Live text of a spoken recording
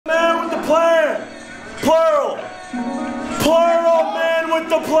Plural. Plural, man with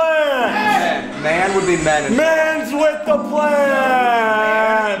the plan. Man would be men. Man's with the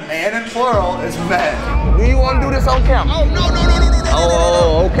plan. Man in plural is men. Do you want to do this on camera? Oh, no.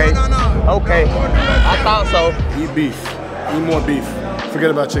 Oh, okay. Okay. I thought so. Eat beef. Eat more beef.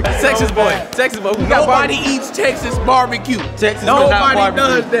 Forget about chicken. Texas boy. Texas boy. Nobody eats Texas barbecue. Texas Nobody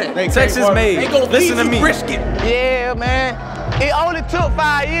does that. Texas made. They go Listen to me. Brisket. Yeah, man. It only took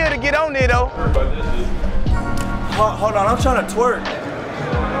 5 years to get on there, though. Hold on, I'm trying to twerk.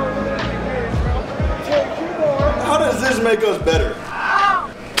 How does this make us better?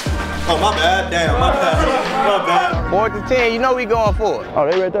 Oh, my bad. Damn, my bad. My bad. 4 to 10, you know we going for it. Oh,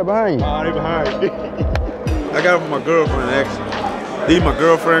 they right there behind you. Oh, they behind you. I got it from my girlfriend, actually. These my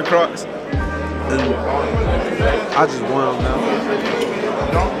girlfriend Crocs. And I just wore them now.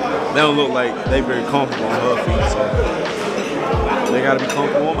 They don't look like they very comfortable on her feet, so they gotta be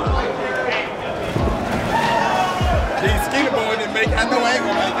comfortable on mine. These skinny boy didn't make it. I know I ain't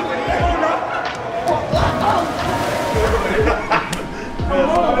gonna make it.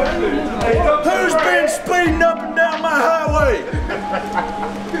 Who's been speeding up and down my highway?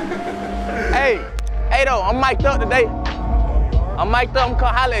 Hey though, I'm mic'd up today. I'm mic'd up, I'm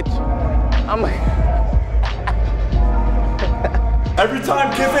gonna holler at you. Every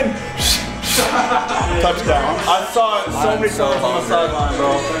time Kiffin touchdown. I saw it so many times on the sideline,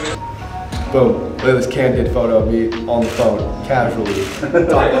 bro. Boom. Look at this candid photo of me on the phone, casually,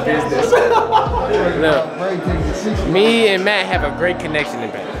 talking business. Look, me and Matt have a great connection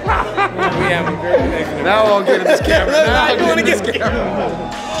in back. We have a great connection. Now I won't get in this camera. Now I want to get this camera.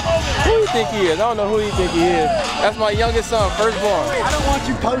 Who you think he is? I don't know who you think he is. That's my youngest son, firstborn. I don't want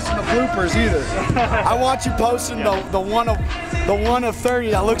you posting the bloopers either. I want you posting the one of 30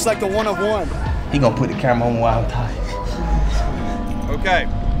 that looks like the one of 1. He gonna put the camera on while I'm tired. Okay. I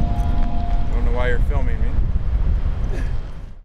don't know why you're filming me.